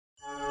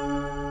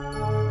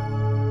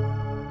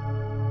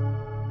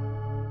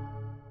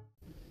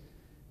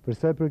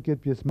Përsa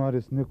përket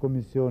pjesmarrjes në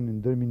komisionin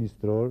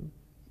ndërministror,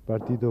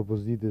 partitë e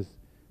opozitës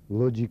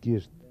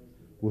logjikisht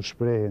u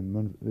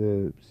shprehën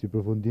si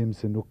përfundim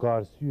se nuk ka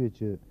arsye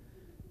që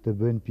të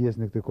bëjnë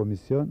pjesë në këtë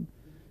komision,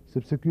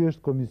 sepse ky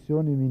është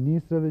komisioni i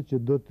ministrave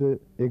që do të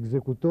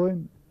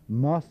ekzekutojnë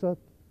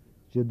masat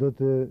që do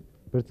të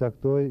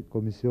përcaktoj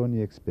komisioni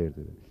i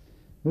ekspertëve.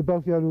 Me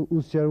pak fjalë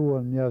u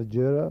sqaruan mjaft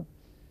gjëra,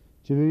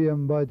 qeveria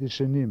mbajti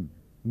shënim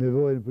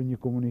nevojën për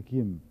një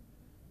komunikim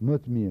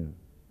më të mirë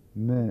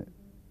me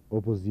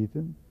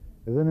opozitën,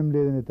 edhe në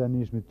mbledhjen e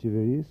tanishme të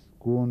qeverisë,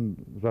 ku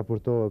unë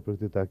raportova për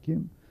këtë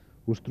takim,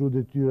 ushtru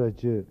detyra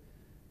që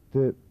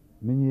të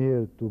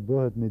menjëherë të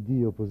bëhet me di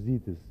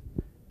opozitës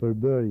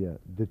përbërja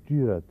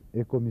detyrat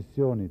e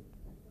komisionit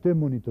të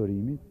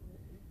monitorimit,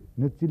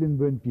 në cilin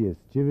bëjnë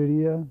pjesë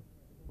qeveria,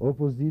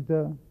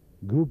 opozita,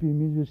 Grupi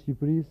Miqve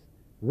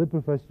Shqipërisë dhe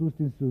përfaqësues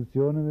të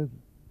institucioneve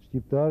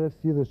shqiptare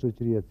si dhe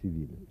shoqëria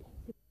civile.